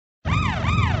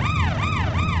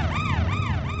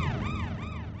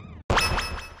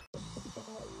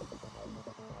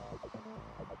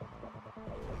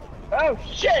Oh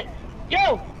shit!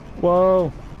 Yo!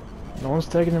 Whoa! No one's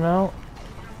taking him out?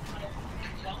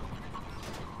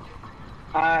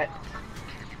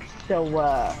 So,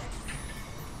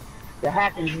 the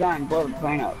Hakan's done, blow the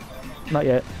plane up. Not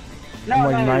yet. No,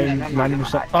 I'm like no,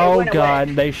 90%. Oh god,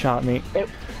 they shot me.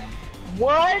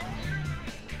 What?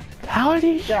 How did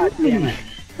he shoot me?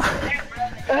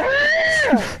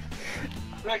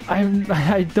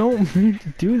 I don't mean to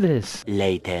do this.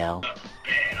 Later.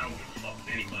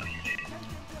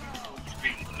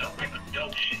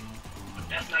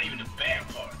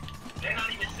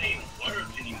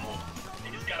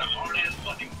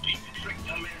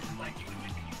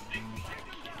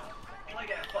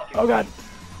 Oh god.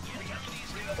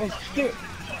 Oh shit.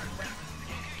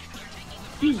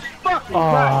 Jesus fucking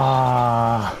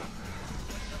Christ.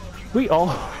 We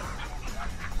all.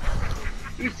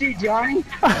 You see Johnny?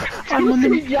 I'm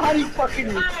you see Johnny fucking.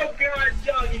 Oh god,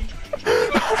 Johnny.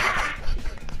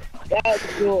 That was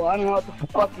cool. I don't know what the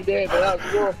fuck you did, but that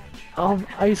was cool.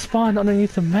 I spawned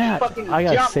underneath the map. I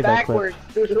gotta say that clip.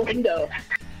 Through the window.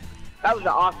 That was an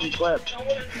awesome clip.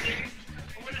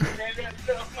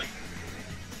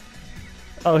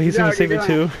 Oh, he's gonna save me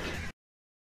too.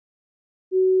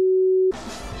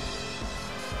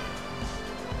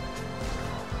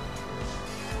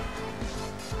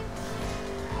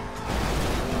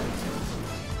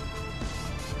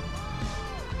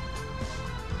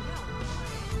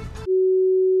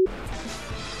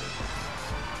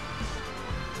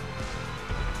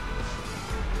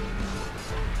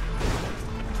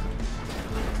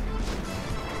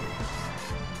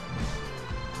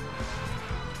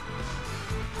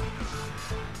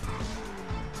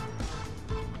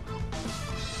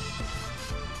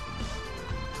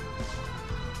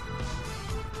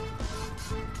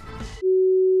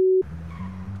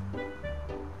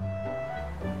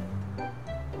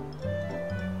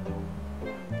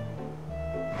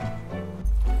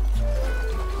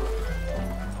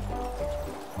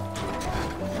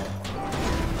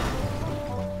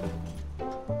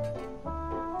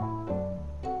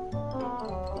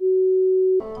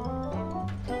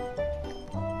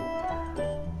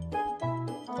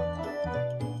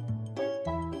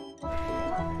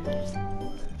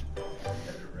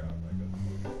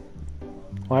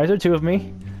 Why is there two of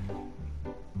me?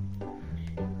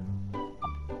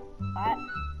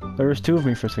 There was two of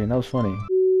me for a second, that was funny.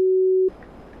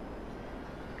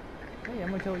 Hey,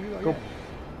 I'm gonna kill you again.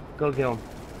 Go kill him.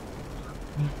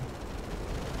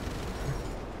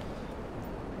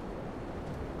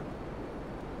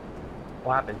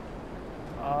 What happened?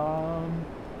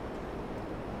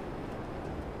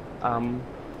 I'm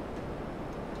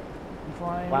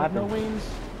flying what with no happened? wings.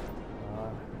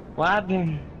 What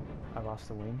happened? I lost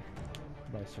the wing,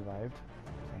 but I survived.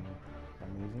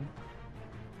 Amazing.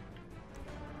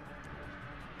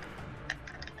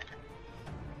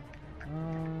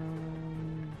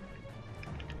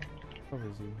 Where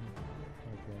is he?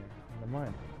 Okay, never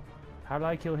mind. How did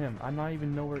I kill him? I'm not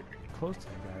even nowhere close to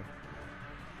that guy.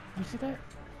 You see that?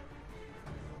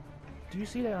 Do you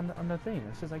see that on the thing?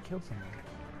 It says I killed someone.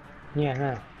 Yeah,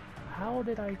 no. How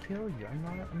did I kill you? I'm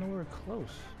nowhere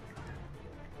close.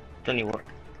 Johnny, what?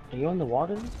 Are you on the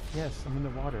water? Yes, I'm in the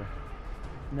water.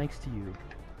 Next to you.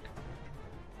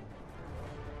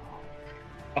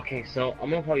 Okay, so I'm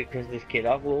gonna probably piss this kid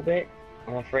off a little bit.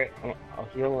 I'm afraid I'll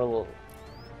heal a little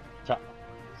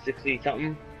 60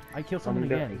 something. I killed someone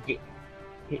again.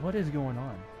 What is going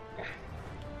on?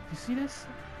 You see this?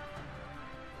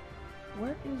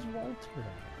 Where is Walter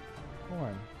at? Hold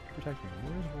on. Protect me.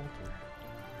 Where is Walter?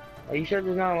 Are you sure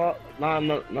there's not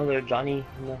another Johnny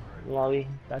in the lobby?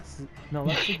 That's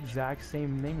the exact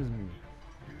same name as me.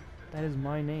 That is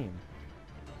my name.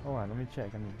 Hold on, let me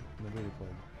check. I'm the video play.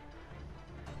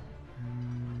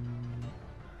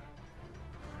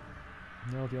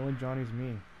 No, the only Johnny's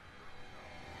me.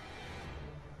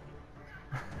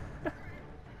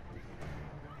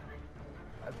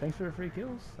 Thanks for the free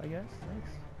kills, I guess.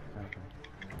 Thanks. Okay.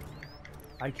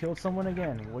 I killed someone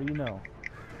again. What do you know?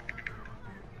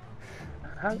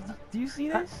 Do you see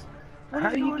this? How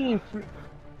are you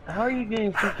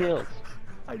getting free kills?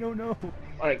 I don't know.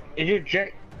 Like, is your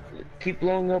jet keep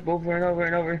blowing up over and over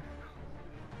and over?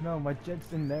 No, my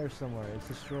jet's in there somewhere. It's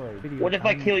destroyed. What if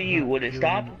I kill you? Would it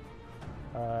stop?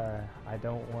 I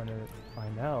don't want to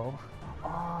find out.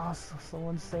 Oh,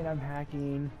 someone's saying I'm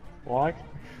hacking. What?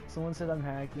 Someone said I'm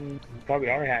hacking. You probably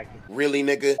are hacking. Really,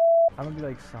 nigga? I'm gonna be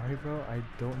like, sorry bro, I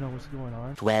don't know what's going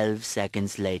on. 12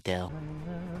 seconds later.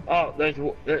 Oh, there's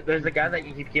the guy that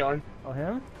you keep killing. Oh,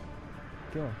 him?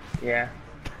 Kill him. Yeah.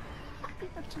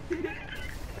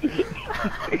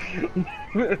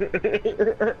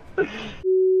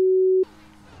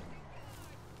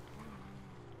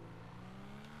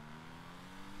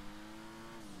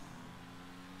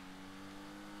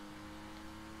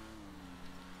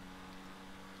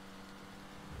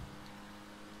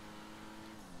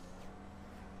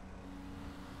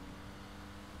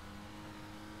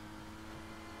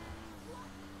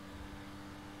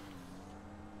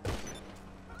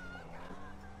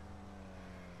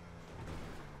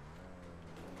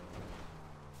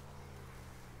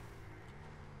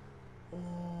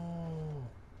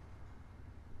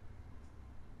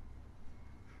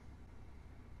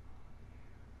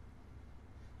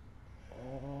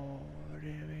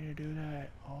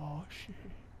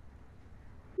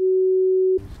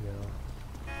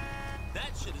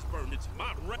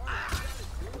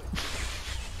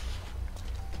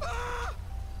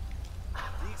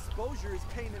 exposure is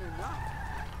payment enough.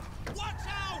 Watch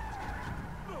out!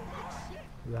 Oh, shit.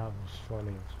 That was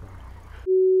funny as fuck.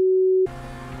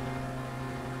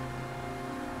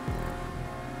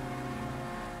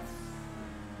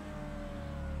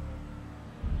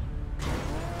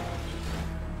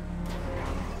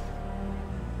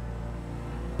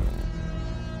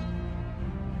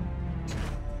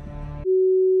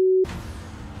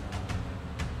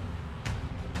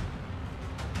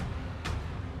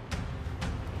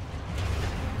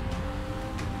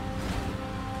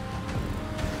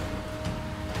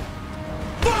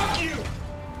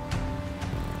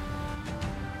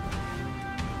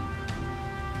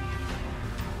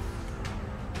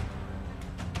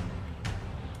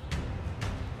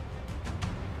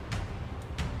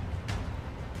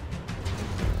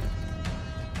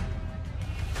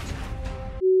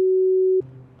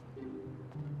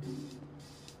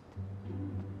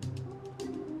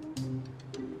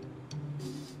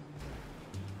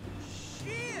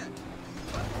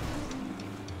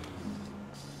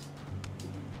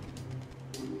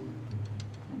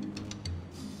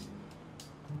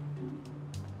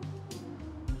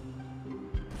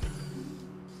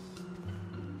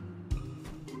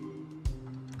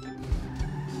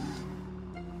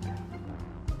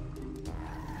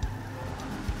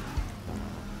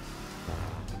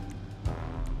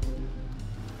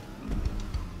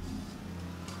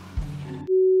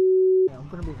 I'm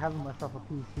gonna be having myself a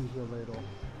PC here later.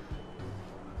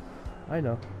 I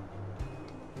know.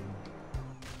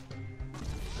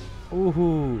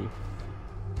 Ooh.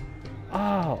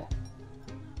 Oh.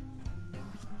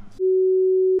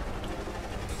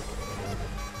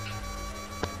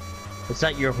 It's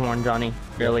not your horn, Johnny.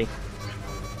 Really.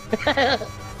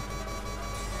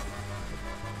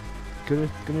 Good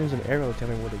news, an arrow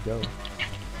telling me where to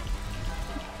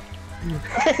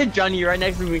go. Johnny, you're right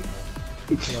next to me.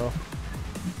 Hello.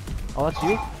 Oh, that's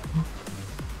you?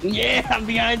 Yeah, I'm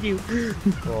behind you.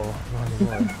 Oh, not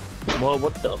anymore. Whoa,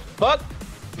 what the fuck?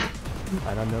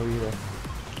 I don't know either.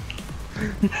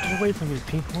 Get away from me,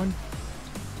 pink one.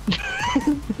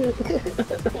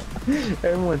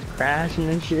 Everyone's crashing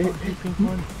and shit. Oh, hey, pink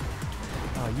one.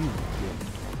 Oh, you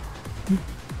idiot.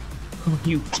 Oh,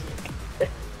 you.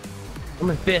 I'm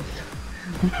in 5th.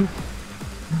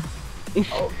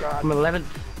 Oh god. I'm in 11th.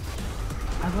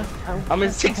 I'm in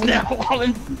 6th now. I'm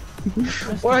in.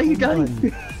 What are you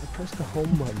doing? I pressed the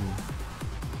home button.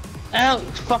 Ow,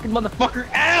 you fucking motherfucker!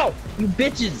 Ow! You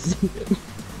bitches!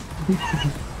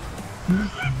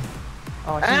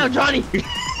 Oh, Ow, Johnny!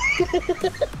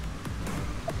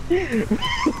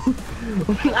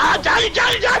 Ah, Johnny!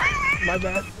 My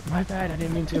bad. My bad. I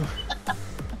didn't mean to.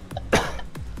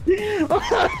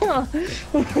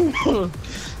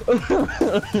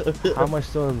 How am I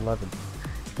still in 11th?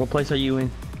 What place are you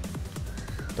in?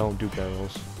 Don't do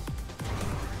barrels.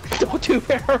 Don't do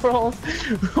barrels!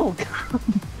 Oh god.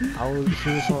 I was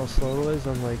seeing how slow it is.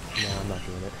 I'm like, no, I'm not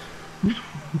doing it.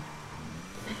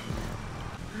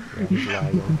 Yeah, he's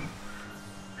lagging.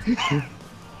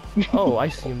 Oh, I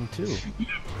see him too.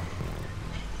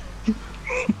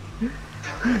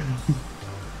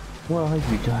 Where are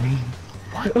you, Johnny?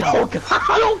 What? Oh god!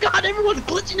 Oh god! Everyone's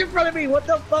glitching in front of me! What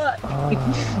the fuck?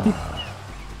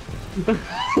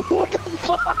 What the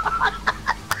fuck?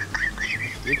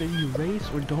 Either you race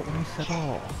or don't race at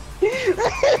all.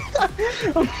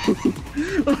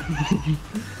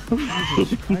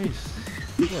 Jesus Christ.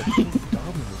 You are so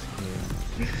dumb in this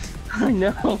game. I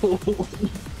know.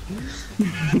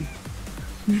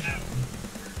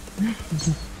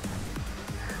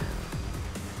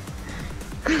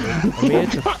 I made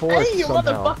it to 4th Hey, you somehow.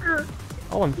 motherfucker!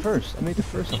 Oh, I'm 1st. I made it to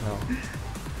 1st somehow.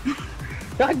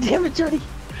 God damn it, Johnny!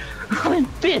 I'm in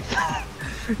 5th!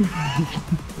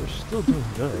 We're still doing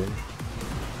good.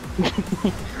 I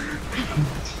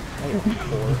got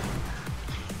 4.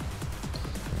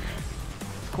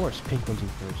 Of course, pink one's in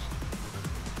 1st.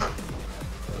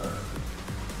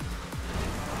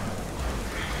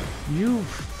 You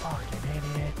fucking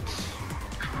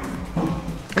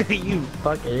idiot. You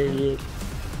fucking idiot.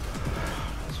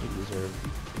 That's what you deserve,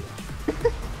 you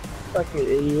Fucking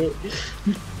idiot. bitch.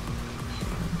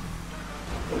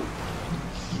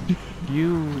 You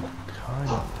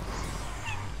cunt.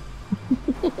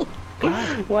 God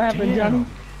What happened, damn. Johnny?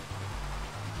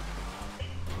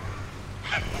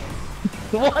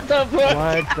 What the fuck?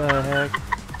 What the heck?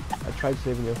 I tried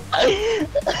saving you.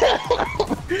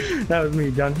 That was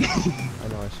me, Johnny. I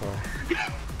know, I saw.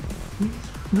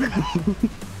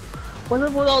 What's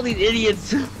up with all these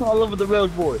idiots all over the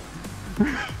road for?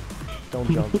 Don't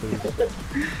jump, please.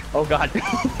 Oh god.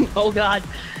 Oh god.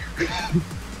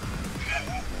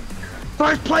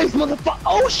 First place, motherfucker.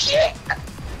 Oh shit!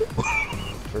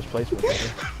 first place for a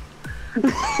second.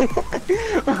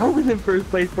 I was in first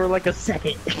place for like a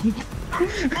second.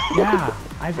 Yeah,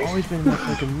 I've always been in there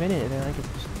for like a minute, and then I get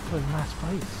put in last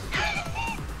place.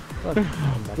 Look,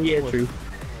 I'm back Yeah, fourth. true.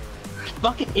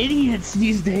 Fucking idiots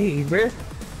these days, bruh.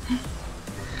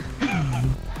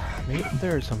 Made it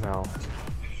third somehow.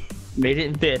 Made it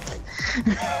in fifth.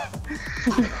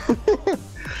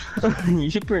 You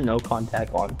should put no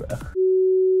contact on, bro.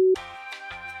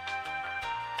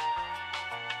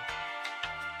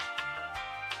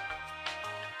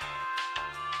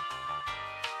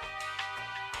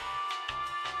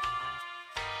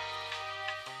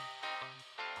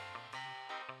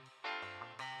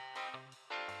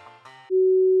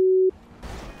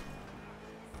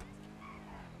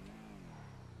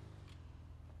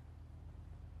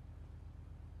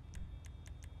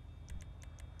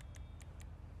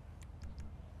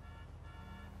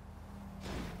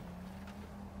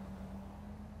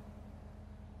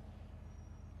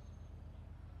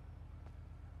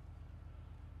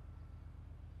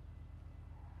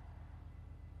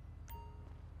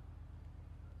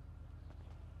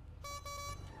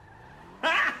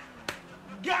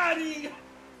 Got him!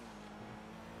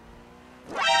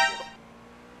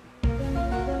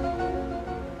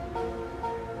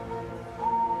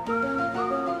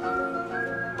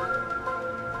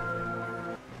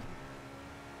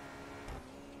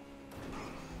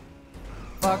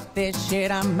 Fuck this shit,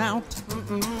 I'm out.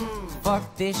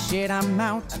 Fuck this shit, I'm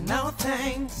out. No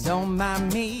thanks. Don't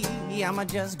mind me. I'ma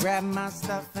just grab my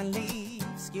stuff and leave.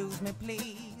 Excuse me,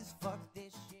 please.